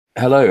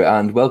Hello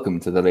and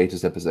welcome to the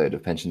latest episode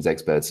of Pensions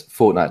Experts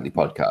Fortnightly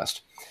Podcast.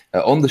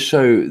 On the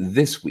show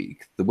this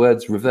week, the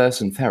words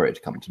reverse and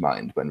ferret come to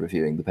mind when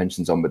reviewing the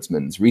Pensions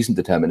Ombudsman's recent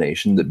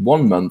determination that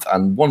 1 month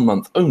and 1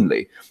 month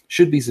only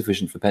should be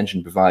sufficient for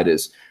pension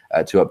providers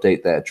to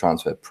update their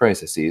transfer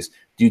processes,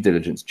 due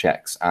diligence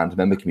checks, and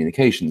member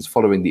communications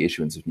following the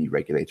issuance of new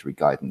regulatory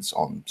guidance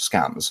on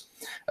scams.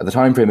 The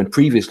timeframe had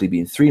previously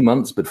been 3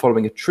 months, but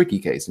following a tricky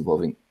case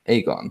involving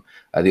Aegon,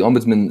 the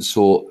Ombudsman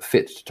saw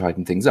fit to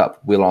tighten things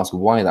up. We'll ask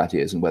why that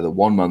is and whether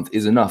 1 month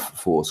is enough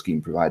for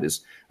scheme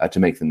providers to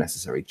make the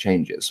necessary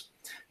changes.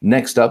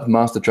 Next up,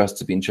 master trusts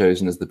have been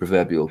chosen as the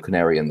proverbial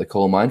canary in the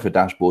coal mine for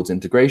dashboards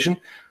integration.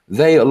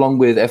 They, along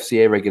with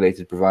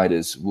FCA-regulated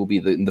providers, will be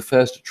in the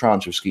first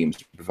tranche of schemes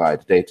to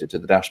provide data to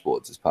the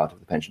dashboards as part of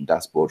the Pension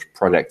Dashboard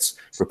Project's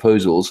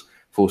proposals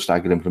for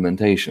staggered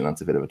implementation.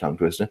 That's a bit of a tongue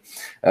twister.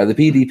 The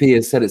PDP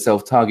has set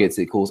itself targets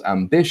it calls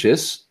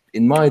ambitious.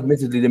 In my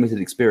admittedly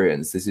limited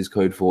experience, this is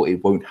code for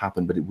it won't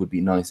happen, but it would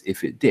be nice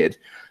if it did.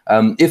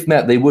 If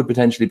met, they would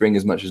potentially bring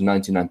as much as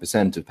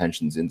 99% of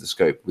pensions into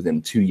scope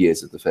within 2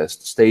 years of the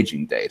first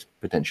staging date.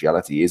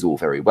 Potentiality is all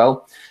very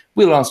well.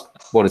 We'll ask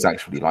what is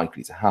actually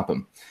likely to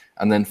happen.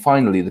 And then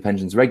finally, the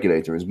pensions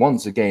regulator has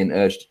once again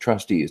urged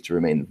trustees to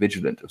remain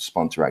vigilant of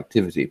sponsor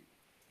activity,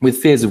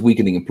 with fears of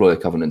weakening employer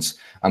covenants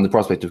and the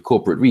prospect of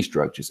corporate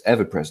restructures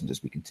ever present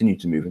as we continue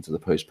to move into the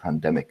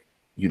post-pandemic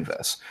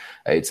universe.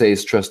 It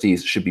says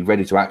trustees should be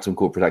ready to act on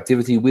corporate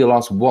activity. We'll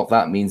ask what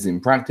that means in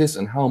practice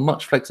and how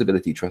much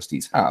flexibility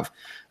trustees have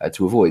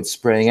to avoid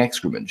spraying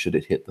excrement should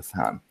it hit the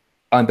fan.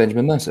 I'm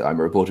Benjamin Mercer. I'm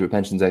a reporter at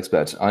Pensions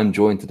Expert. I'm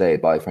joined today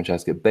by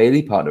Francesca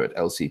Bailey, partner at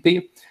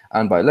LCP,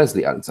 and by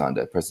Leslie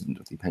Alexander, president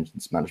of the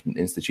Pensions Management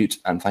Institute.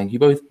 And thank you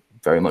both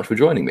very much for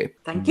joining me.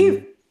 Thank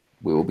you.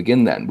 We will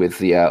begin then with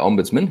the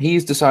Ombudsman.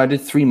 He's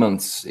decided 3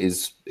 months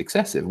is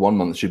excessive. 1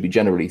 month should be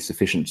generally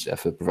sufficient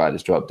for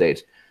providers to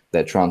update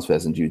their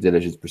transfers and due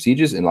diligence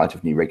procedures in light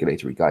of new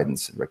regulatory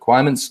guidance and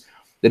requirements.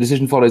 The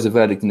decision follows a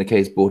verdict in the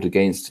case brought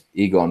against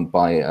Aegon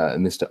by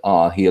Mr.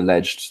 R. He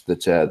alleged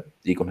that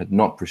Aegon had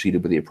not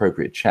proceeded with the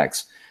appropriate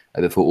checks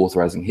before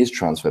authorising his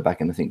transfer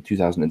back in, I think,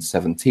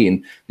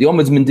 2017. The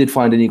Ombudsman did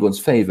find in Aegon's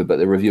favour, but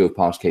the review of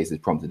past cases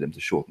prompted him to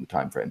shorten the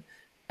timeframe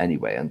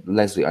anyway. And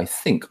Leslie, I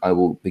think I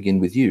will begin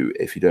with you,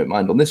 if you don't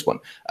mind, on this one.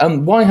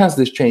 Why has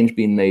this change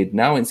been made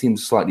now? It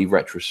seems slightly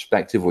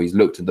retrospective, or he's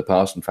looked at the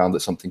past and found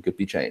that something could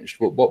be changed.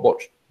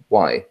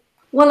 Why?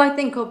 Well, I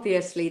think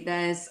obviously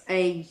there's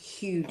a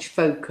huge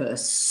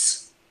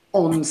focus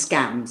on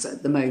scams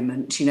at the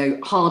moment. You know,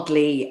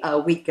 hardly a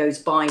week goes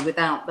by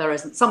without there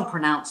isn't some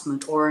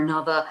pronouncement or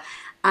another.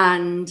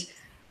 And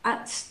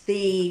at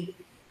the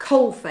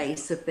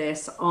coalface of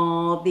this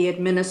are the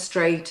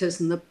administrators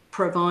and the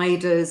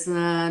providers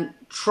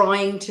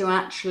trying to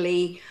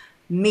actually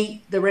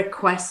meet the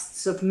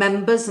requests of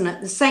members and at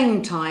the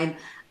same time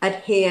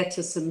adhere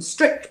to some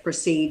strict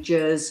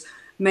procedures,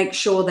 make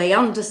sure they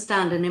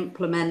understand and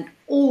implement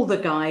all the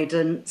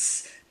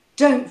guidance,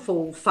 don't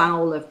fall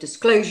foul of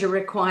disclosure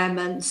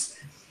requirements,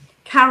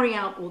 carry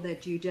out all their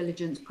due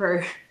diligence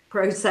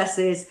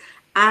processes,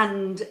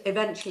 and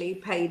eventually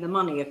pay the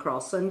money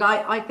across. And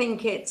I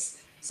think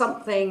it's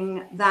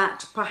something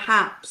that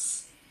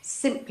perhaps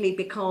simply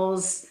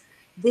because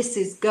this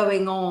is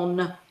going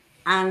on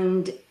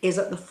and is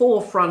at the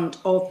forefront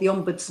of the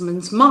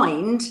Ombudsman's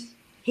mind,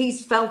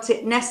 he's felt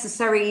it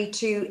necessary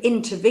to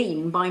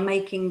intervene by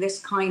making this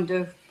kind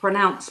of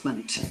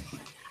pronouncement.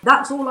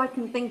 That's all I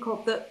can think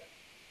of that,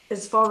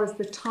 as far as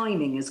the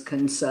timing is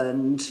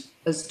concerned,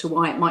 as to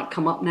why it might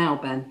come up now,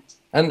 Ben.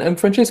 And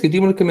Francesca, do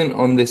you want to come in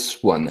on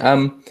this one?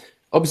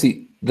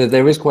 Obviously,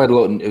 there is quite a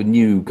lot of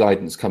new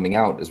guidance coming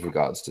out as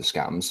regards to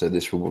scams, so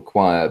this will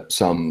require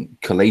some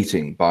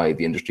collating by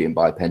the industry and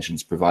by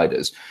pensions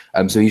providers.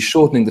 So he's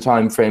shortening the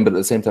time frame, but at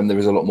the same time, there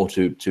is a lot more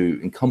to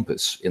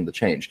encompass in the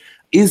change.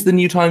 Is the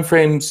new time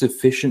frame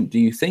sufficient, do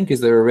you think? Is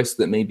there a risk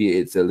that maybe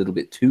it's a little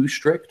bit too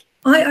strict?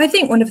 I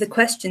think one of the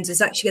questions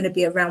is actually going to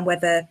be around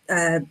whether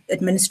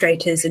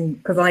administrators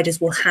and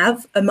providers will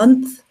have a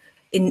month.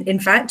 In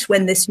fact,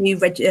 when this new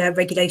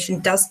regulation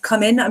does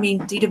come in, I mean,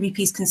 DWP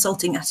is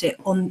consulting on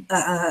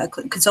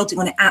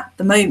it at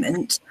the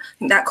moment. I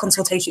think that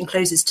consultation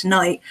closes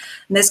tonight,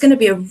 and there's going to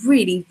be a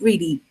really,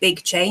 really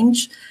big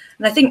change.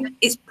 And I think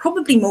it's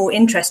probably more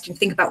interesting to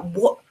think about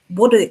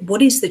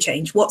what is the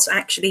change, what's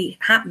actually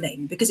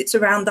happening, because it's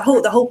around the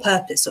whole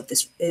purpose of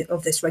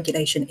this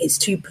regulation is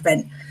to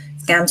prevent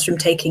scams from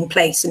taking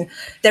place, and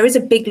there is a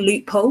big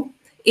loophole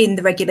in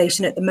the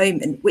regulation at the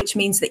moment, which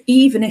means that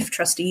even if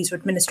trustees or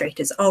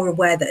administrators are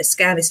aware that a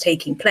scam is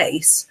taking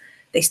place,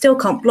 they still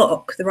can't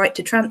block the right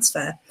to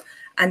transfer.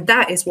 And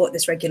that is what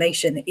this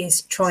regulation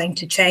is trying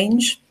to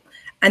change.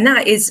 And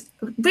that is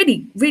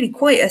really, really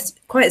quite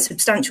a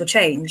substantial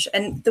change.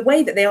 And the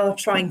way that they are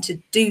trying to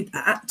do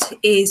that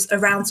is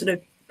around sort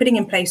of putting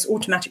in place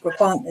automatic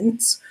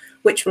requirements,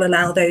 which will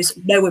allow those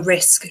lower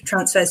risk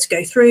transfers to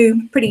go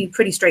through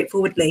pretty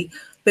straightforwardly,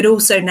 but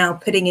also now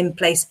putting in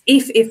place,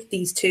 if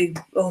these 2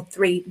 or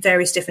 3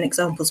 various different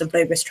examples of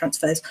low risk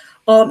transfers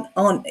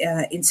aren't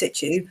in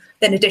situ,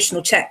 then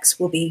additional checks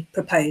will be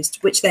proposed,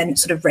 which then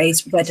sort of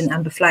raise red and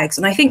amber flags.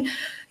 And I think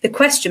the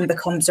question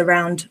becomes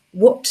around,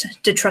 what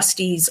do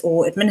trustees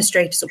or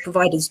administrators or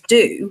providers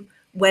do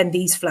when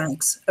these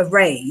flags are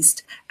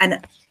raised?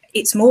 And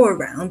it's more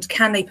around,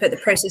 can they put the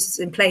processes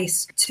in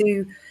place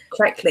to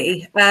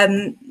correctly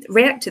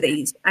react to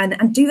these,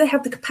 and do they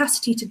have the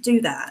capacity to do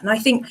that? And I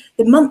think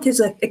the month is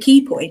a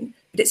key point,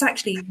 but it's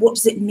actually, what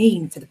does it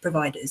mean for the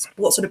providers?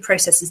 What sort of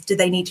processes do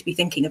they need to be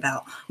thinking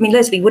about? I mean,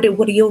 Leslie, what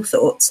are your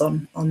thoughts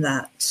on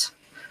that?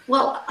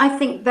 Well, I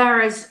think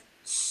there is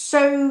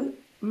so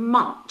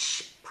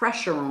much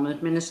pressure on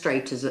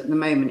administrators at the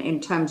moment in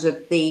terms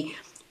of the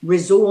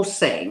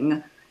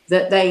resourcing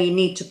that they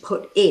need to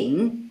put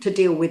in to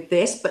deal with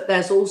this, but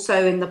there's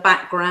also in the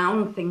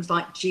background things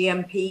like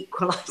GMP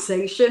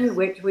equalisation,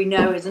 which we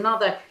know is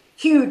another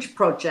huge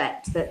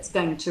project that's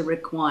going to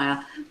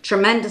require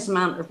tremendous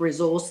amount of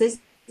resources.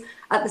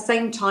 At the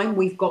same time,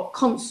 we've got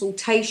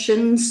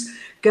consultations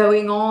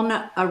going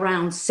on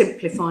around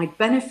simplified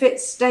benefit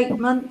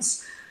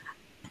statements.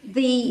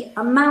 The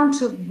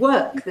amount of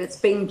work that's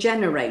being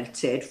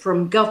generated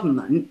from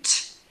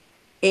government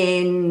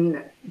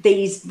in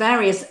these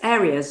various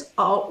areas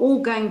are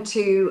all going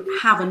to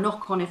have a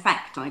knock-on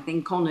effect, I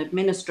think, on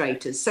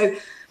administrators. So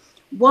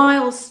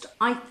whilst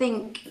I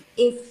think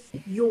if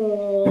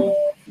you're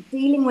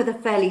dealing with a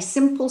fairly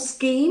simple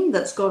scheme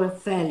that's got a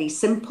fairly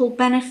simple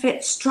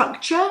benefit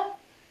structure,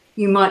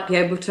 you might be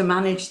able to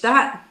manage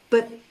that.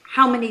 But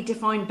how many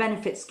defined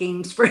benefit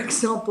schemes, for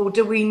example,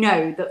 do we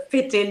know that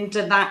fit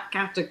into that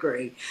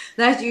category?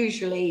 There's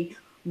usually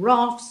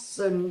rafts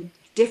and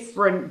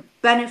different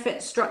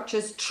benefit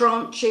structures,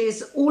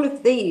 tranches. All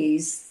of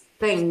these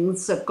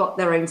things have got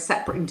their own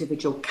separate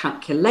individual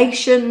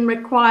calculation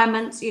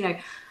requirements,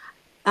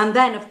 and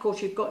then of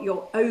course you've got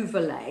your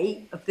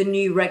overlay of the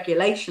new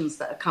regulations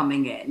that are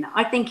coming in.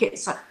 I think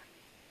it's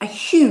a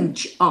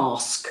huge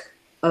ask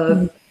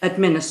of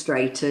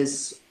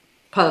administrators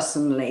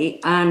personally,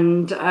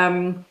 and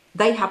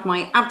they have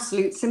my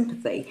absolute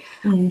sympathy.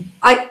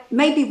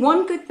 Maybe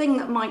one good thing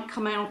that might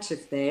come out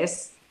of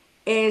this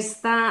is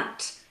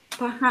that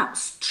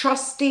perhaps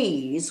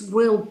trustees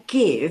will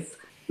give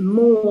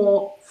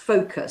more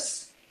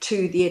focus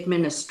to the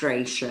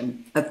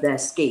administration of their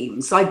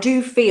schemes. I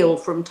do feel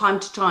from time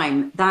to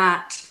time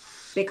that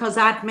because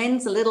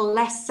admin's a little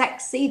less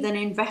sexy than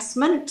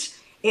investment,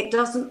 it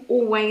doesn't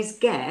always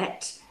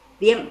get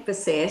the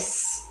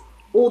emphasis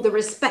or the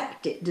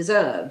respect it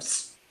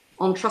deserves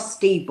on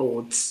trustee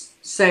boards.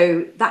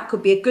 So that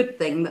could be a good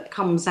thing that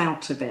comes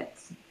out of it.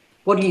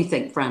 What do you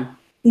think, Fran?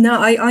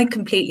 No, I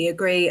completely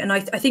agree. And I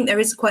think there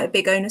is quite a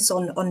big onus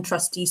on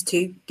trustees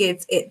to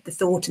give it the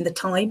thought and the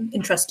time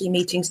in trustee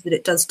meetings that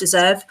it does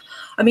deserve.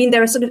 I mean,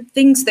 there are sort of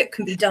things that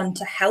can be done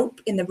to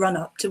help in the run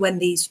up to when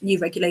these new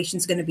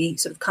regulations are going to be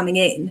sort of coming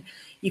in.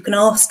 You can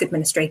ask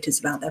administrators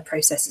about their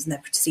processes and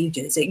their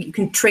procedures. You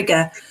can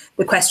trigger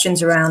the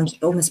questions around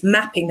almost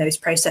mapping those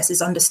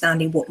processes,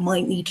 understanding what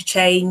might need to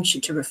change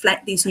to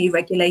reflect these new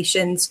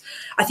regulations.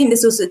 I think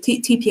there's also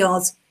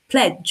TPR's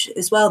pledge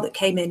as well that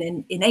came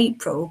in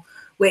April,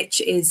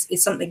 which is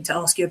something to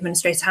ask your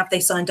administrators. Have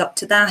they signed up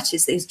to that?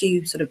 Is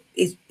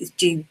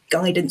due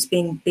guidance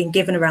being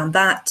given around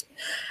that?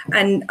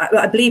 And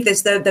I believe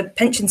there's the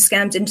Pension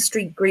Scams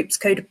Industry Group's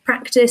Code of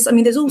Practice. I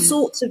mean, there's all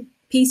sorts of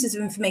pieces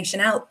of information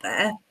out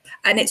there,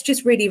 and it's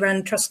just really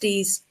around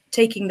trustees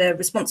taking the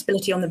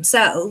responsibility on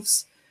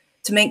themselves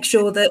to make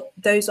sure that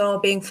those are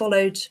being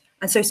followed,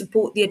 and so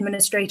support the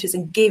administrators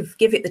and give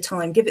it the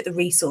time, give it the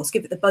resource,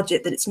 give it the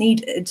budget that it's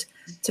needed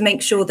to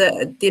make sure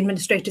that the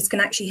administrators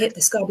can actually hit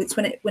this guidance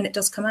when it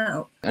does come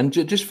out. And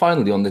just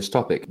finally on this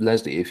topic,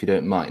 Leslie, if you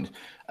don't mind,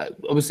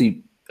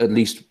 obviously, at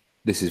least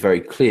this is very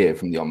clear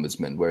from the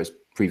Ombudsman, whereas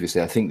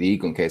previously I think the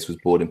Egon case was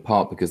brought in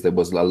part because there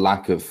was a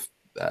lack of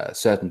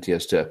certainty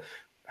as to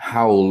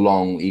how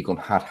long Egon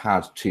had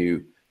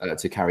to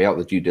carry out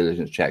the due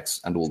diligence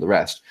checks and all the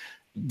rest.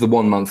 The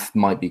 1 month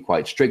might be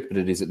quite strict, but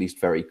it is at least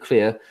very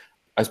clear.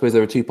 I suppose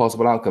there are two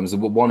possible outcomes.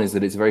 One is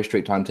that it's a very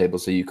strict timetable,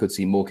 so you could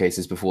see more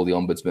cases before the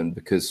Ombudsman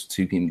because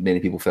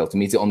many people fail to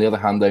meet it. On the other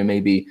hand, though,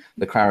 maybe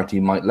the clarity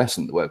might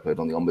lessen the workload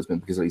on the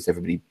Ombudsman because at least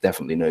everybody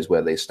definitely knows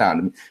where they stand.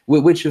 I mean,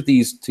 which of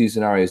these two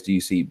scenarios do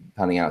you see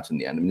panning out in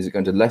the end? I mean, is it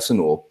going to lessen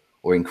or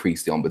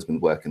increase the Ombudsman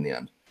work in the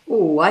end?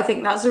 Oh, I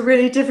think that's a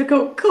really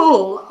difficult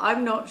call.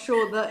 I'm not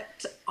sure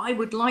that I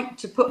would like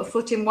to put a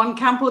foot in one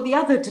camp or the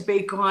other, to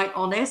be quite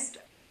honest.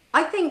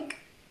 I think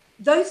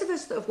those of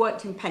us that have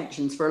worked in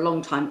pensions for a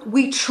long time,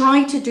 we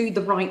try to do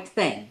the right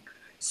thing.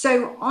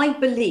 So I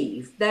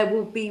believe there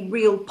will be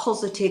real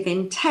positive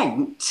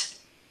intent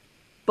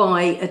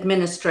by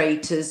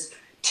administrators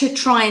to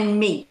try and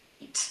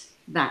meet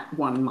that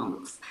 1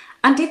 month.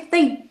 And if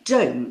they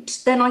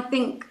don't, then I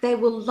think there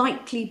will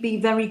likely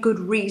be very good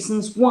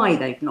reasons why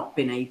they've not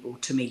been able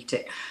to meet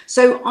it.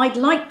 So I'd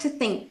like to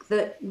think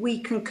that we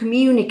can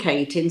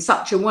communicate in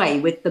such a way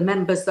with the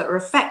members that are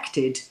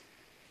affected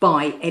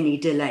by any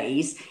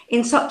delays,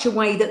 in such a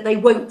way that they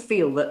won't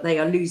feel that they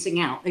are losing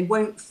out. They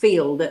won't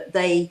feel that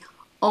they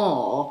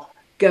are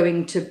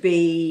going to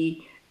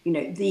be,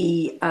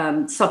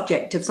 the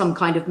subject of some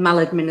kind of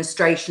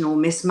maladministration or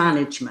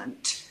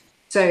mismanagement.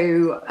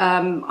 So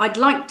I'd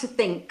like to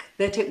think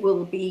that it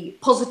will be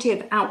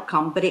positive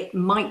outcome, but it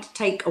might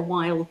take a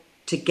while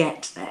to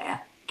get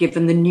there,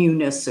 given the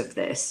newness of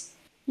this.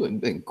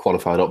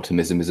 Qualified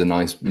optimism is a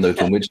nice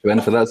note on which to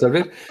end for that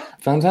subject.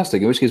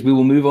 Fantastic. In which case, we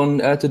will move on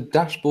to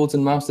dashboards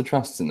and master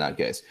trusts in that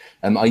case.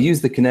 I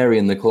used the canary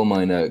in the coal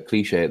miner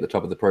cliche at the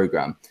top of the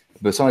programme.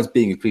 Besides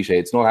being a cliche,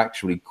 it's not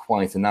actually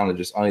quite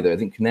analogous either. I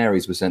think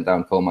canaries were sent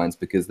down coal mines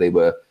because they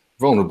were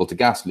vulnerable to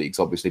gas leaks,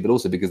 obviously, but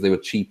also because they were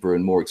cheaper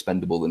and more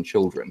expendable than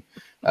children.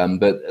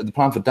 But the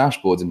plan for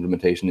dashboards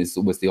implementation is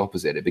almost the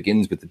opposite. It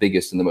begins with the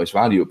biggest and the most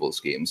valuable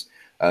schemes,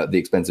 the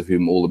expense of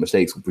whom all the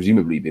mistakes will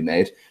presumably be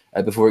made,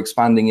 before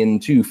expanding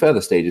into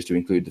further stages to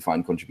include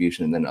defined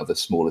contribution and then other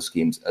smaller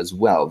schemes as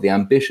well. The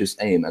ambitious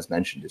aim, as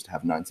mentioned, is to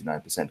have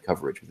 99%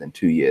 coverage within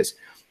 2 years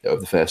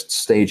of the first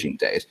staging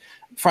date.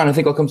 Fran, I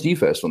think I'll come to you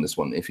first on this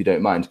one, if you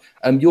don't mind.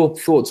 Your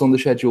thoughts on the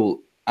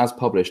schedule as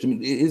published? I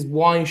mean,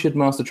 why should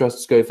master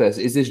trusts go first?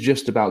 Is this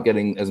just about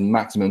getting as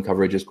maximum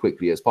coverage as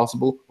quickly as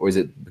possible, or is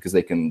it because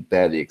they can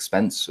bear the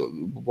expense?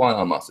 Why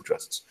are master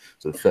trusts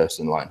sort of first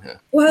in line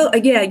here? Well,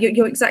 yeah,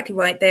 you're exactly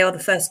right. They are the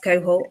first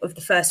cohort of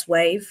the first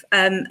wave,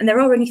 and there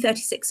are only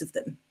 36 of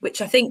them,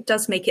 which I think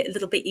does make it a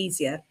little bit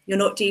easier. You're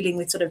not dealing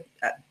with sort of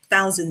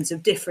thousands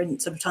of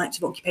different sort of types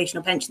of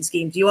occupational pension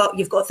schemes.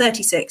 You've got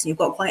 36, and you've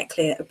got quite a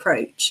clear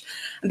approach.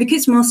 And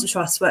because master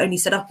trusts were only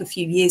set up a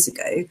few years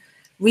ago,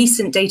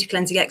 recent data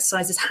cleansing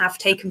exercises have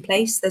taken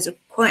place. There's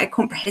quite a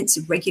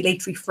comprehensive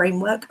regulatory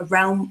framework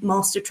around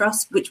master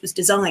trust, which was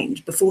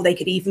designed before they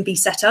could even be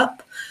set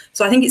up.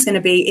 So I think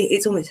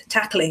it's almost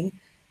tackling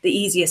the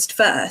easiest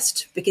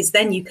first, because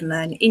then you can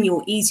learn in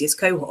your easiest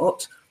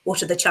cohort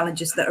what are the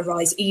challenges that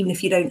arise, even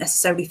if you don't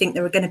necessarily think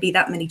there are going to be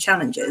that many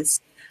challenges.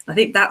 I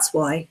think that's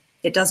why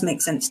it does make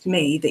sense to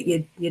me that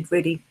you'd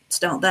really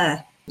start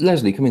there.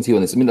 Leslie, coming to you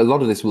on this, I mean, a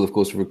lot of this will, of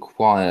course,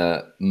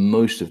 require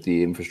most of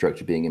the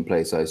infrastructure being in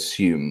place, I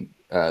assume,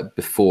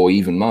 before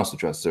even master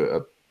trusts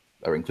are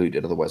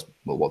included. Otherwise,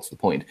 well, what's the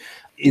point?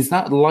 Is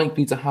that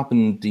likely to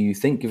happen, do you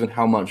think, given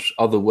how much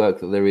other work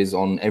that there is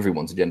on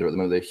everyone's agenda at the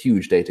moment? There are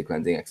huge data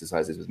cleansing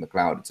exercises with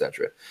McLeod,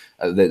 etc.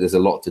 There's a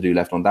lot to do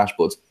left on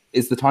dashboards.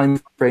 Is the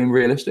time frame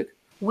realistic?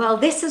 Well,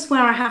 this is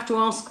where I have to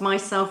ask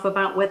myself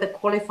about whether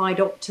qualified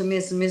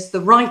optimism is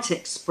the right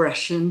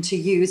expression to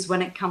use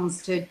when it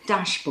comes to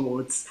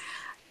dashboards.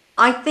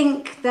 I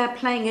think they're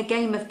playing a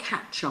game of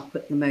catch-up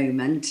at the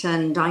moment,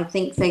 and I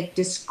think they've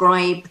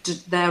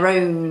described their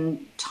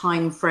own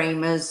time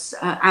frame as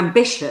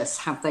ambitious,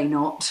 have they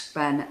not,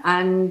 Ben?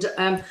 And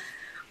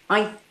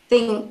I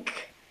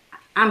think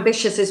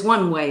ambitious is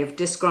one way of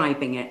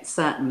describing it,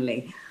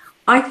 certainly.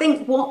 I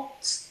think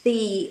what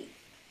the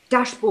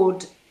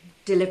dashboard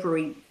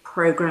delivery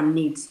program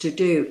needs to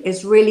do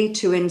is really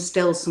to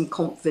instill some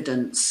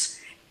confidence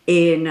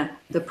in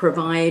the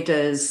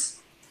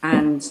providers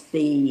and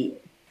the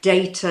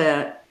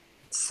data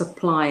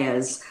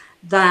suppliers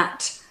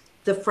that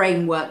the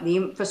framework, the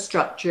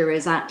infrastructure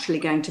is actually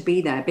going to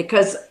be there.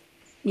 Because,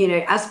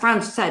 as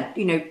Fran said,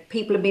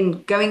 people have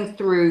been going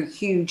through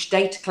huge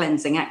data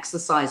cleansing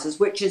exercises,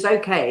 which is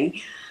okay.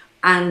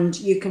 And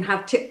you can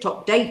have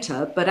tip-top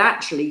data, but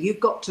actually you've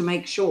got to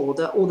make sure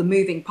that all the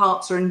moving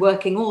parts are in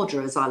working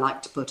order, as I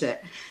like to put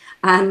it,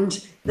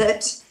 and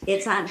that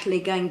it's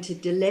actually going to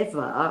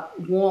deliver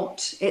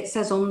what it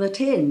says on the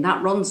tin,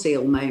 that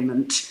Ronseal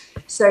moment.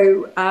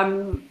 So,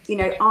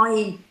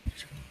 I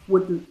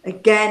would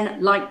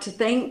again like to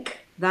think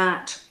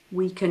that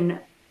we can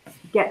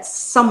get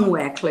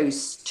somewhere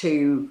close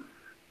to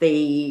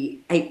the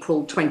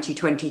April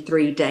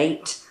 2023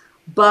 date.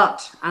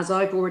 But as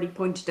I've already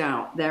pointed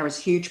out, there is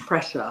huge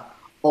pressure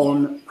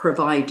on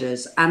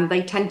providers, and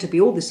they tend to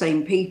be all the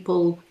same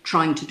people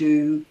trying to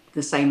do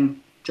the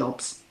same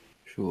jobs.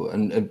 Sure.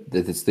 And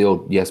it's the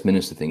old yes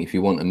minister thing. If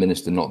you want a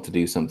minister not to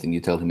do something,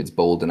 you tell him it's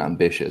bold and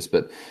ambitious.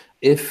 But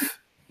if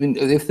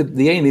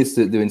the aim is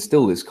to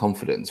instill this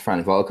confidence, Fran,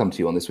 if I'll come to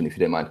you on this one, if you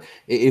don't mind,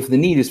 if the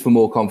need is for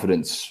more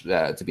confidence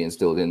to be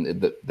instilled in,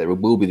 that there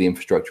will be the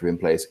infrastructure in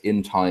place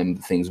in time,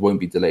 things won't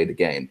be delayed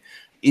again.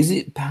 Is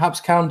it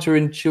perhaps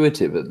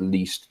counterintuitive, at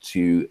least,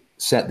 to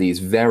set these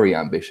very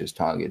ambitious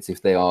targets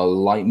if they are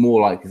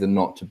more likely than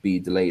not to be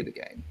delayed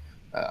again?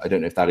 I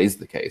don't know if that is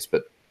the case,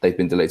 but they've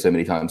been delayed so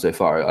many times so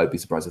far, I'd be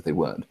surprised if they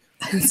weren't.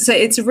 So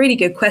it's a really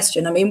good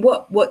question. I mean,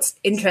 what's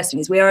interesting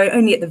is we are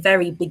only at the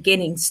very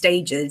beginning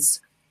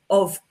stages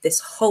of this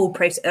whole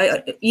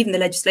process. Even the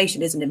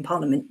legislation isn't in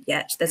Parliament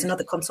yet. There's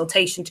another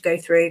consultation to go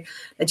through.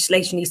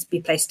 Legislation needs to be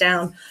placed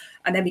down.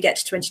 And then we get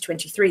to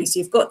 2023. So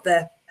you've got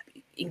the,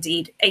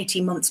 indeed,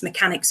 18 months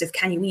mechanics of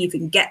can you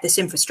even get this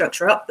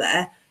infrastructure up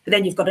there but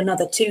then you've got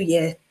another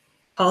 2-year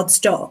hard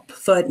stop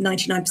for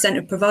 99%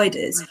 of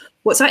providers.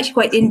 What's actually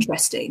quite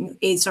interesting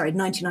is,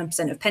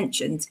 99% of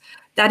pensions,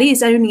 that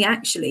is only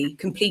actually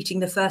completing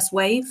the first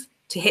wave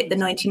to hit the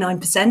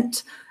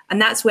 99%.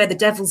 And that's where the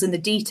devil's in the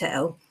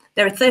detail.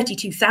 There are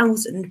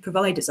 32,000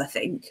 providers, I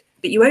think,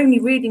 but you only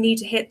really need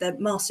to hit the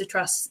master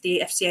trusts,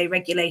 the FCA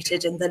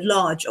regulated and the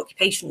large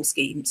occupational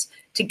schemes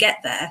to get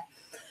there.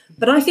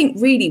 But I think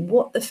really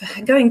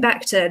going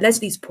back to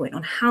Leslie's point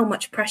on how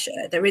much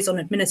pressure there is on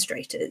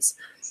administrators,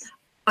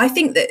 I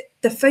think that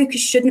the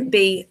focus shouldn't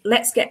be,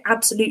 let's get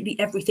absolutely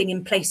everything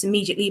in place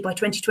immediately by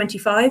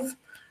 2025.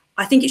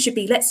 I think it should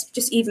be, let's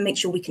just even make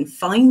sure we can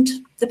find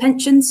the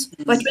pensions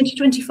by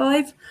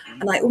 2025.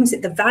 And I almost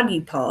at the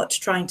value part,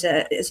 trying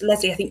to, as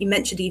Leslie, I think you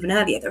mentioned even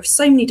earlier, there are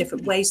so many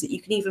different ways that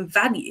you can even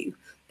value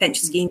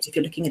pension schemes. If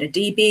you're looking at a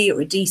DB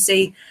or a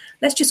DC,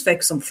 let's just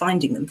focus on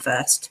finding them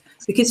first.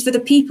 Because for the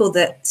people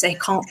that say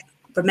can't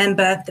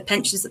remember the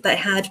pensions that they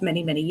had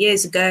many, many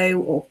years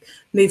ago or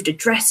moved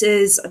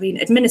addresses, I mean,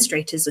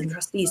 administrators and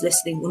trustees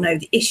listening will know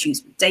the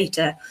issues with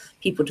data,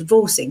 people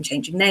divorcing,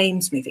 changing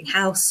names, moving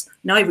house.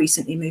 And I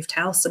recently moved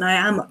house and I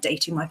am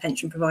updating my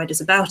pension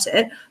providers about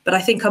it, but I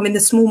think I'm in the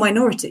small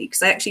minority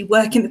because I actually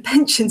work in the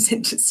pensions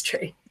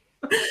industry.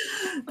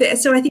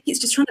 So I think it's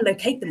just trying to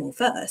locate them all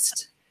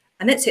first.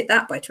 And let's hit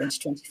that by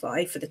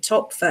 2025 for the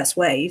top first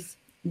wave.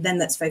 Then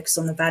let's focus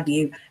on the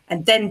value.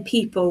 And then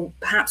people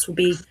perhaps will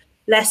be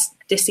less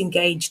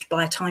disengaged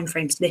by a time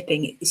frame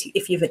slipping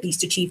if you've at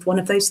least achieved one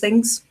of those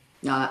things.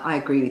 I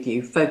agree with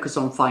you. Focus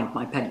on find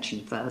my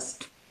pension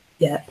first.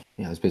 Yeah,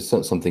 I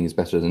suppose something is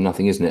better than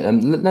nothing, isn't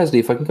it? Leslie,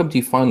 if I can come to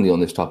you finally on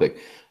this topic,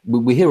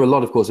 we hear a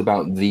lot, of course,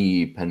 about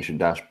the pension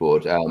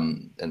dashboard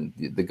and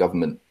the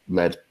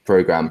government-led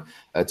programme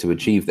to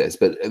achieve this.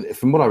 But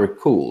from what I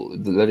recall,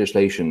 the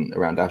legislation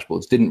around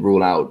dashboards didn't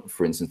rule out,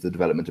 for instance, the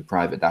development of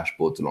private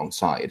dashboards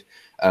alongside,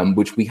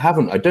 which we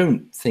haven't, I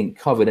don't think,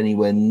 covered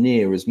anywhere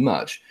near as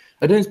much.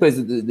 I don't suppose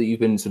that you've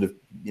been sort of,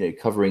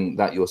 covering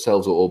that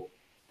yourselves or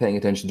paying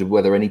attention to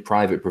whether any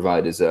private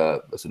providers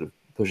are sort of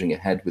pushing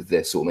ahead with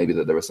this, or maybe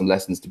that there are some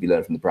lessons to be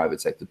learned from the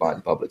private sector by the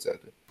public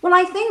sector? Well,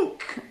 I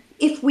think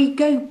if we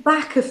go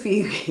back a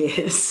few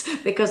years,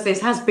 because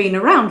this has been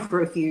around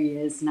for a few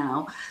years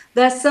now,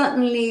 there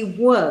certainly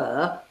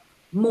were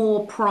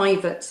more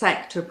private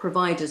sector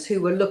providers who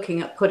were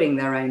looking at putting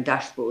their own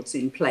dashboards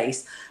in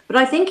place. But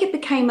I think it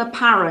became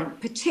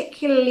apparent,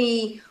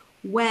 particularly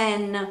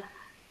when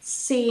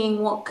seeing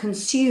what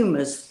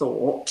consumers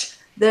thought,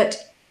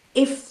 that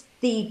if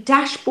the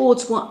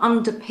dashboards were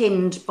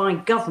underpinned by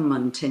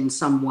government in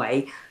some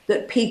way,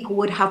 that people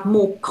would have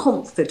more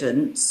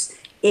confidence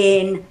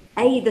in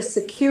the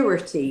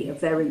security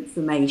of their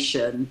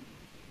information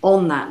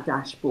on that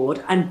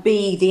dashboard, and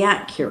B, the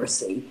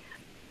accuracy.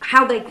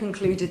 How they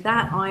concluded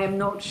that, I am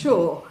not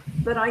sure.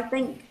 But I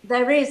think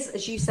there is,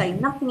 as you say,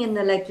 nothing in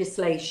the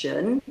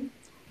legislation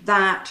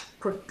that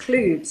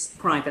precludes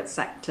private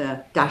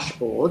sector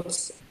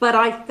dashboards. But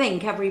I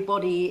think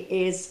everybody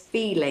is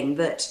feeling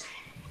that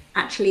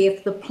actually,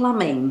 if the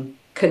plumbing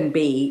can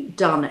be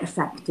done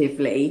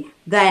effectively,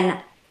 then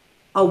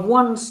a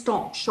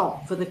one-stop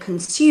shop for the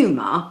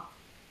consumer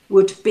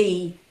would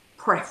be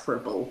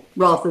preferable,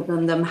 rather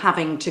than them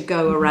having to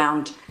go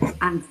around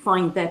and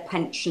find their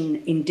pension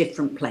in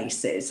different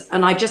places.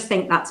 And I just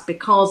think that's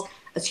because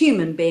as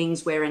human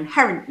beings, we're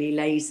inherently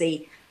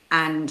lazy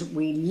and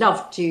we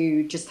love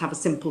to just have a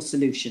simple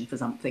solution for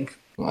something.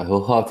 I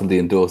wholeheartedly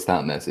endorse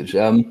that message.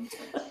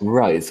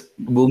 Right,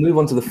 we'll move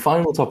on to the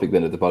final topic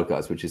then of the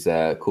podcast, which is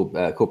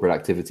corporate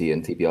activity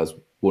and TPR's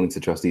warning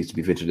to trustees to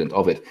be vigilant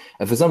of it.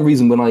 And for some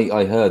reason, when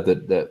I heard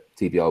that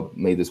TPR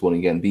made this warning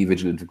again, be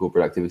vigilant of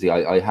corporate activity,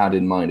 I had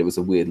in mind, it was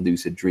a weird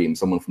lucid dream,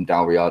 someone from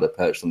Dalriada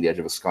perched on the edge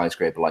of a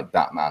skyscraper like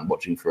Batman,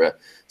 watching for a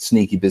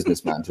sneaky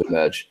businessman to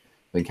emerge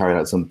and carry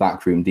out some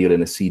backroom deal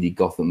in a seedy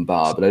Gotham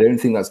bar. But I don't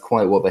think that's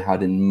quite what they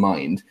had in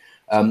mind.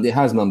 It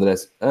has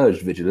nonetheless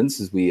urged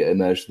vigilance as we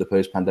emerge to the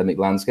post-pandemic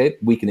landscape.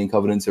 Weakening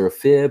covenants are a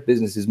fear.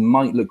 Businesses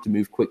might look to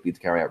move quickly to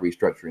carry out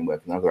restructuring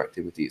work and other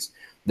activities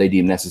they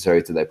deem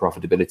necessary to their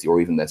profitability or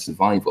even their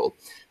survival.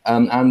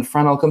 And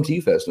Fran, I'll come to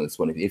you first on this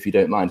one, if you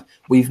don't mind.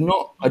 We've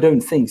not, I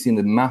don't think, seen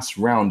the mass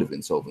round of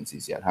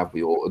insolvencies yet, have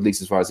we? Or at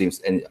least as far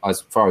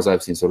as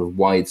I've seen, sort of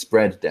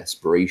widespread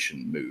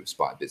desperation moves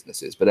by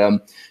businesses. But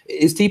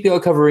is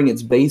TPR covering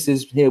its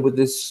bases here with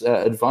this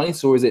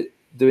advice, or is it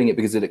doing it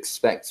because it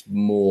expects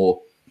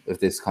more of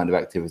this kind of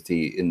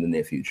activity in the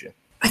near future?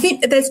 I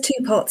think there's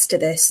two parts to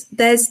this.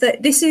 There's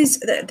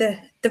the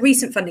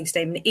recent funding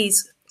statement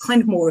is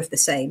kind of more of the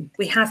same.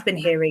 We have been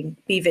hearing,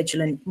 be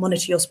vigilant,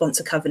 monitor your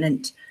sponsor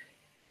covenant,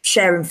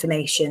 share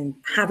information,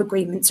 have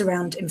agreements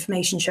around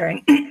information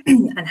sharing,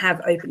 and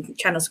have open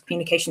channels of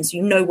communication so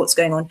you know what's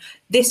going on.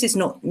 This is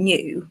not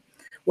new.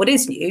 What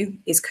is new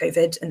is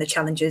COVID and the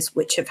challenges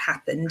which have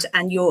happened.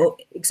 And you're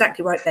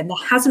exactly right, Ben. There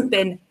hasn't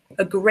been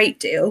a great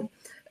deal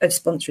of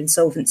sponsor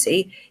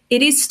insolvency.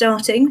 It is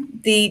starting.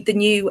 The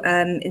new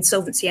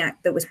Insolvency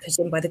Act that was put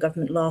in by the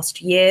government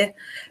last year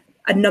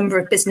A number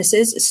of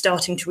businesses are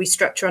starting to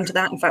restructure onto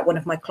that. In fact, one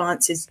of my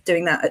clients is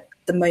doing that at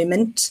the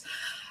moment.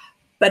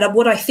 But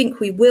what I think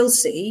we will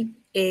see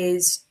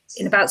is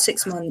in about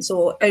 6 months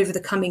or over the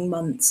coming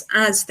months,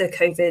 as the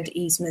COVID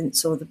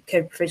easements or the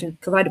COVID provision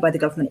provided by the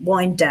government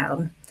wind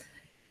down,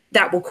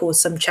 that will cause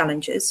some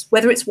challenges.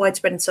 Whether it's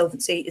widespread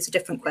insolvency is a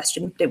different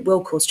question, but it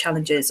will cause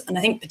challenges. And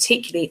I think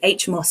particularly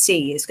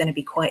HMRC is going to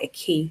be quite a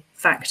key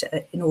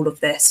factor in all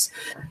of this,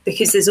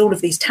 because there's all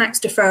of these tax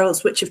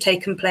deferrals which have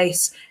taken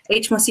place.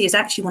 HMRC is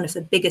actually one of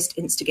the biggest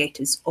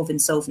instigators of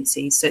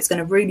insolvencies. So it's going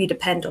to really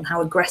depend on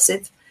how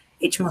aggressive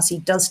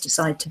HMRC does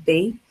decide to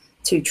be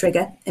to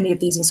trigger any of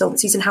these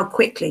insolvencies and how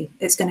quickly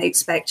it's going to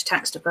expect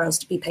tax deferrals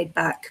to be paid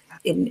back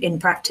in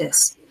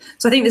practice.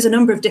 So I think there's a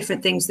number of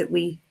different things that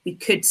we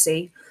could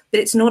see,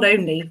 but it's not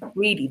only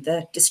really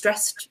the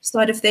distressed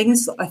side of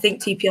things that I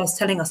think TPR is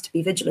telling us to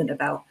be vigilant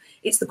about.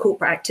 It's the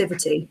corporate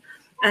activity.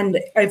 And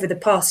over the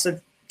past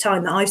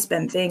time that I've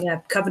spent being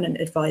a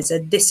covenant advisor,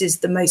 this is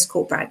the most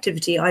corporate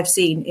activity I've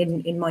seen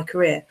in my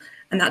career.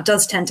 And that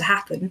does tend to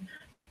happen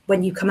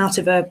when you come out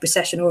of a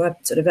recession or a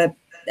sort of a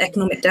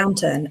economic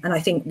downturn, and I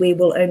think we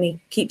will only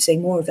keep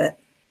seeing more of it.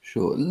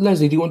 Sure.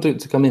 Leslie, do you want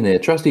to come in here?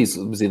 Trustees,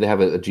 obviously, they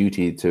have a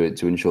duty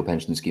to ensure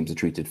pension schemes are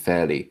treated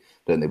fairly,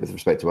 don't they, with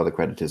respect to other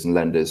creditors and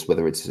lenders,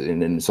 whether it's in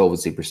an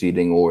insolvency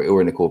proceeding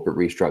or in a corporate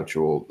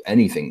restructure or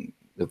anything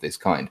of this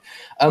kind.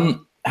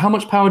 How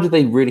much power do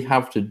they really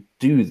have to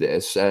do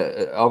this?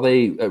 Are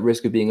they at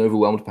risk of being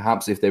overwhelmed,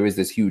 perhaps, if there is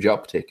this huge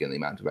uptick in the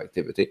amount of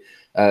activity?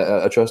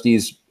 Are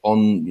trustees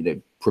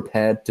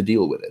prepared to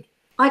deal with it?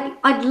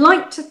 I'd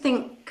like to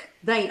think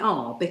they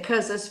are,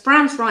 because as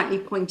Fran's rightly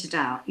pointed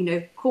out,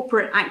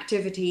 corporate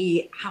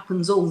activity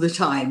happens all the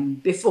time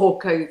before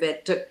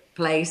COVID took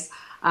place.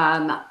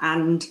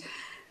 And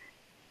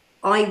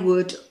I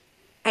would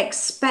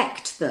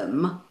expect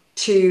them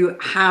to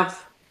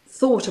have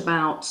thought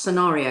about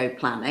scenario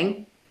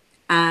planning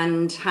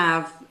and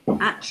have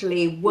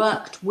actually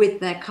worked with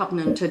their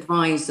covenant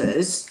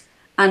advisors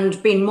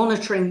and been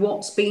monitoring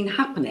what's been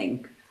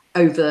happening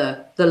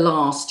over the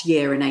last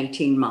year and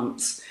 18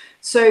 months.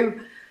 So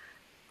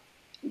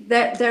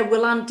there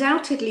will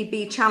undoubtedly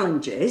be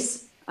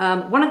challenges.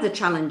 One of the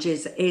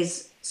challenges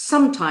is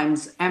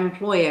sometimes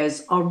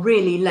employers are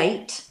really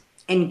late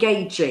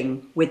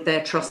engaging with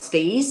their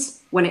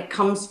trustees when it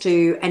comes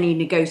to any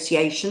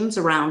negotiations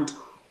around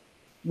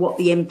what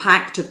the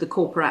impact of the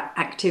corporate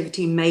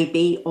activity may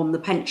be on the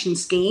pension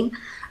scheme.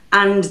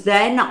 And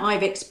then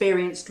I've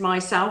experienced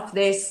myself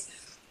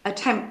this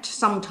attempt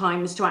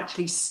sometimes to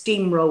actually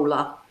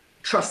steamroller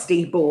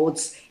trustee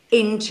boards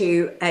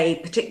into a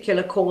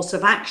particular course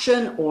of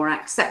action or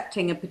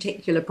accepting a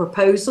particular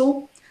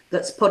proposal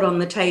that's put on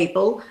the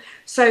table.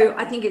 So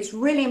I think it's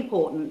really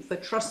important for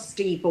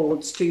trustee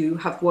boards to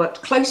have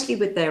worked closely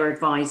with their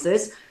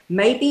advisors,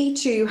 maybe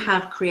to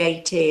have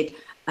created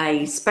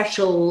a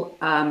special,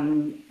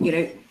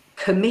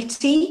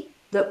 committee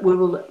that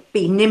will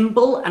be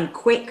nimble and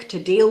quick to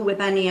deal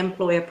with any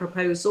employer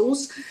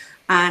proposals.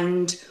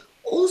 And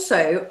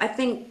also, I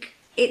think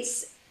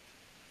it's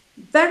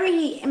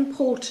very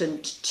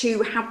important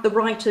to have the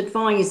right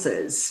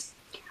advisors.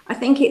 I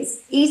think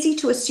it's easy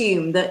to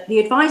assume that the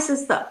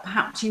advisors that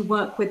perhaps you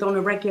work with on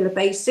a regular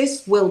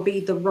basis will be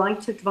the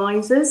right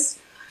advisors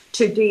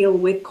to deal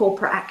with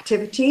corporate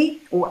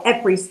activity or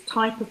every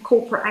type of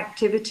corporate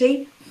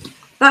activity.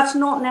 That's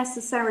not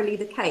necessarily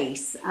the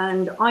case.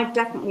 And I've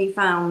definitely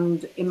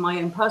found in my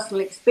own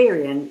personal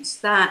experience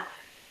that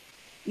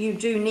you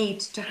do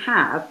need to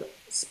have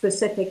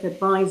specific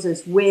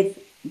advisors with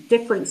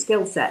different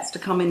skill sets to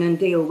come in and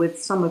deal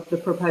with some of the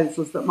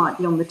proposals that might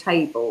be on the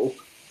table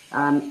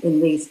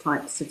in these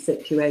types of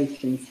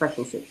situations,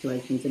 special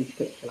situations in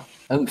particular.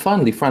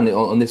 Finally, Fran,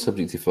 on this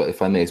subject,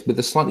 if I may, with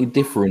a slightly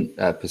different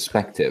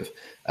perspective,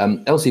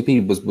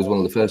 LCP was one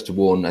of the first to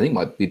warn, I think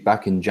might be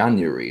back in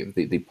January, of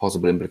the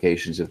possible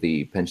implications of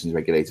the pensions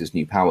regulators'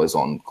 new powers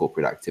on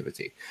corporate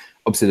activity.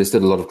 Obviously, there's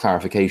still a lot of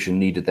clarification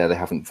needed there. They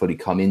haven't fully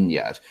come in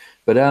yet.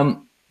 But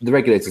the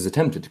regulators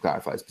attempted to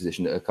clarify its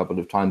position a couple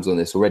of times on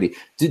this already.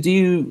 Do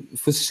you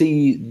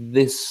foresee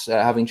this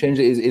having changed?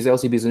 Is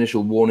LCP's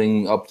initial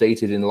warning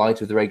updated in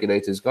light of the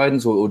regulators'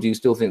 guidance, or do you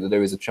still think that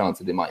there is a chance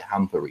that it might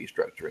hamper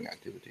restructuring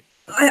activity?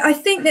 I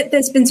think that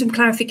there's been some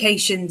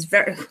clarifications,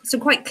 some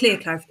quite clear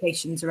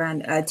clarifications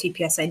around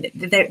TPS saying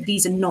that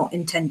these are not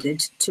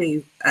intended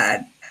to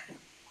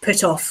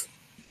put off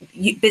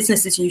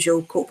business as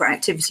usual corporate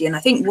activity. And I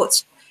think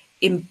what's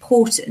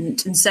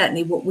important, and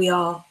certainly what we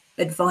are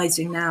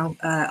advising now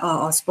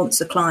our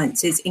sponsor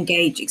clients, is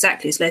engage,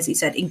 exactly as Leslie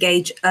said,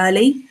 engage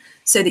early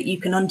so that you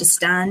can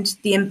understand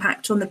the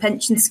impact on the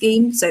pension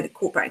scheme, so that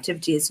corporate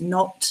activity is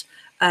not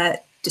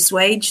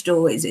dissuaged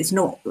or is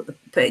not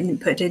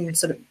put in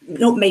sort of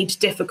not made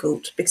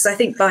difficult. Because I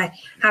think by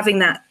having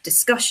that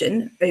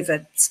discussion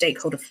over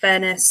stakeholder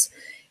fairness,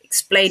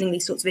 explaining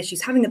these sorts of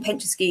issues, having the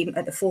pension scheme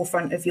at the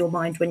forefront of your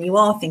mind when you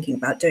are thinking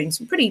about doing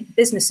some pretty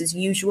business as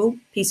usual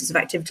pieces of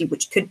activity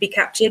which could be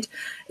captured,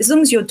 as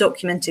long as you're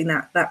documenting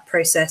that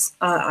process,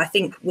 I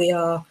think we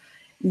are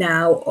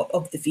now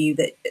of the view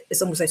that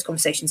as long as those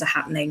conversations are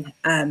happening,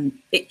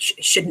 it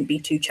shouldn't be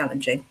too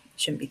challenging.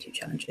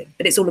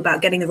 But it's all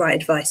about getting the right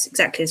advice,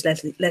 exactly as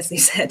Leslie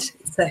said.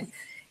 So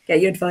get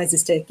your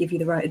advisors to give you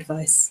the right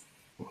advice.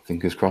 Well,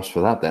 fingers crossed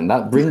for that then.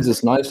 That brings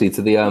us nicely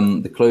to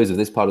the close of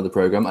this part of the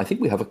programme. I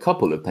think we have a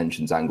couple of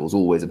pensions angles,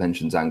 always a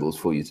pensions angles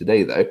for you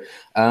today, though.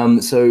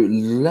 So,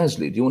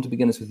 Leslie, do you want to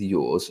begin us with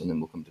yours, and then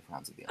we'll come to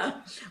Franz at the end?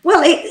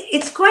 Well,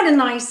 it's quite a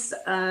nice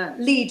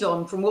lead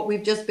on from what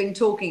we've just been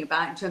talking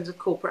about in terms of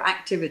corporate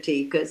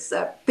activity, because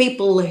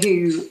people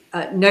who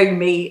know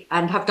me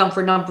and have done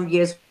for a number of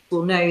years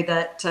will know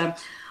that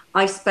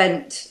I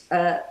spent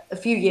a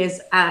few years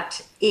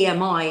at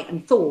EMI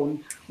and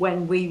Thorn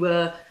when we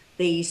were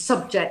the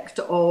subject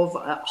of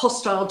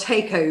hostile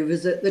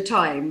takeovers at the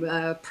time,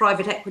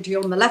 private equity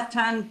on the left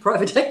hand,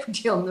 private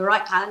equity on the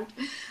right hand.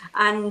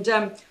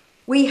 And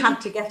we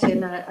had to get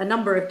in a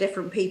number of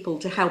different people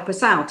to help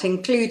us out,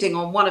 including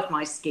on one of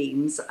my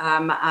schemes,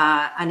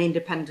 an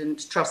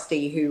independent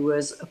trustee who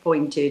was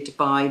appointed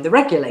by the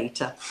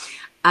regulator.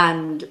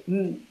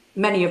 And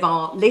many of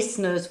our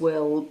listeners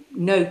will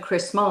know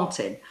Chris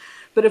Martin.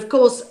 But of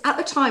course, at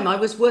the time I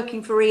was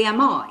working for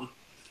EMI.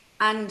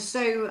 And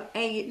so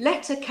a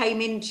letter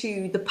came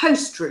into the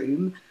post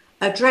room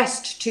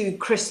addressed to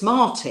Chris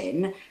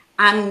Martin,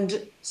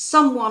 and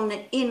someone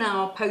in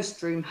our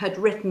post room had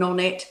written on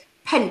it,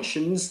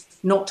 "Pensions,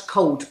 not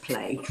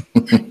Coldplay."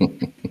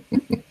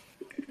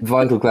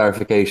 Vital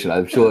clarification.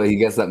 I'm sure he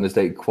gets that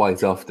mistake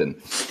quite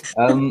often.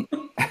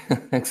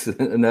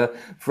 Excellent. And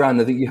Fran,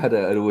 I think you had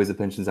always a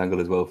pensions angle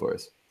as well for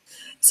us.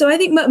 So I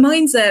think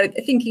mine's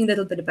thinking a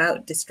little bit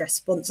about distress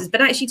sponsors, but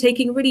actually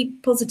taking a really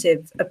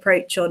positive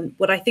approach on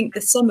what I think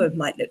the summer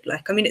might look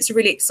like. I mean, it's a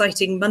really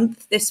exciting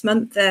month this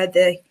month,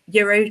 the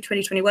Euro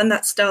 2021,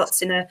 that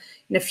starts in a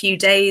few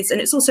days, and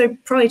it's also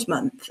Pride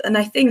Month. And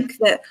I think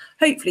that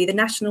hopefully the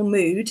national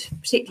mood,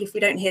 particularly if we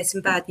don't hear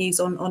some bad news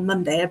on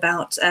Monday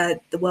about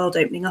the world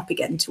opening up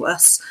again to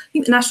us, I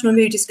think the national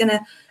mood is going to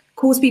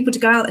cause people to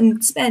go out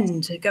and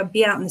spend,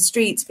 be out in the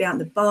streets, be out in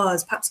the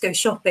bars, perhaps go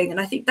shopping. And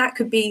I think that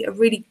could be a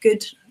really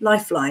good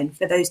lifeline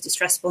for those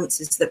distress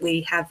sponsors that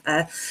we have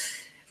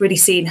really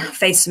seen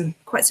face some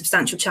quite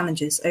substantial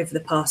challenges over the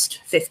past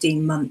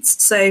 15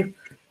 months. So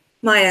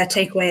my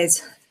takeaway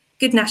is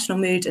good national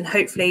mood, and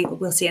hopefully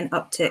we'll see an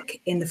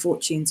uptick in the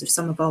fortunes of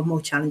some of our more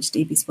challenged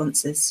DB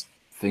sponsors.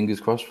 Fingers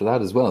crossed for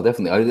that as well,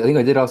 definitely. I think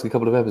I did ask a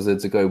couple of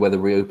episodes ago whether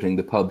reopening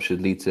the pub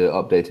should lead to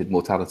updated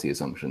mortality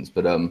assumptions,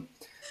 but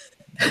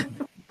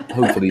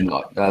hopefully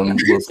not.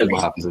 We'll see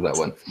what happens with that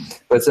one.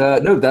 But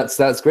no,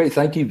 that's great.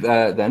 Thank you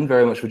then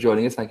very much for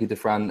joining us. Thank you to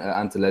Fran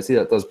and to Leslie.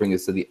 That does bring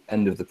us to the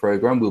end of the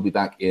programme. We'll be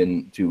back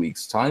in 2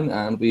 weeks' time,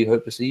 and we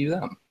hope to see you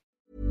then.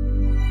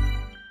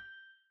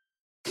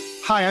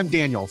 Hi, I'm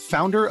Daniel,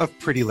 founder of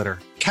Pretty Litter.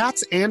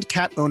 Cats and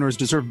cat owners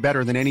deserve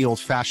better than any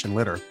old-fashioned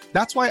litter.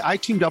 That's why I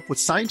teamed up with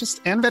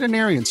scientists and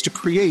veterinarians to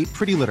create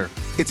Pretty Litter.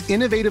 Its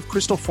innovative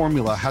crystal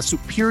formula has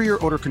superior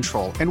odor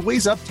control and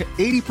weighs up to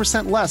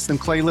 80% less than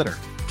clay litter.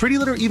 Pretty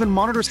Litter even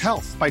monitors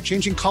health by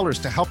changing colors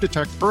to help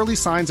detect early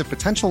signs of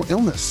potential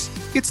illness.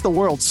 It's the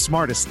world's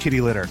smartest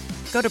kitty litter.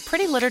 Go to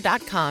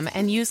prettylitter.com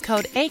and use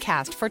code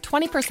ACAST for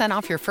 20%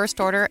 off your first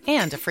order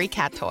and a free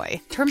cat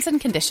toy. Terms and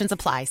conditions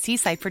apply. See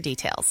site for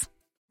details.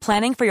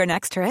 Planning for your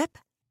next trip?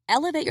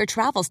 Elevate your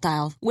travel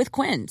style with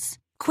Quince.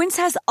 Quince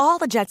has all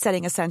the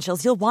jet-setting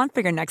essentials you'll want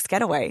for your next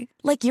getaway,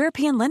 like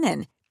European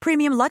linen,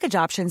 premium luggage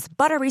options,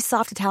 buttery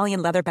soft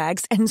Italian leather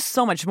bags, and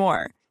so much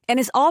more. And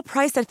is all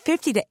priced at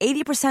 50 to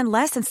 80%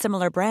 less than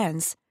similar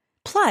brands.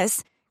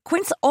 Plus,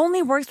 Quince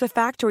only works with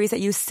factories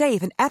that use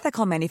safe and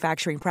ethical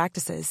manufacturing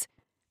practices.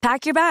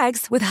 Pack your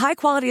bags with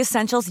high-quality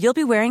essentials you'll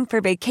be wearing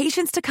for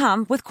vacations to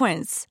come with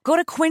Quince. Go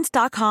to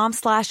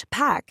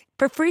quince.com/pack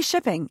for free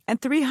shipping and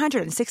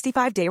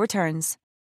 365-day returns.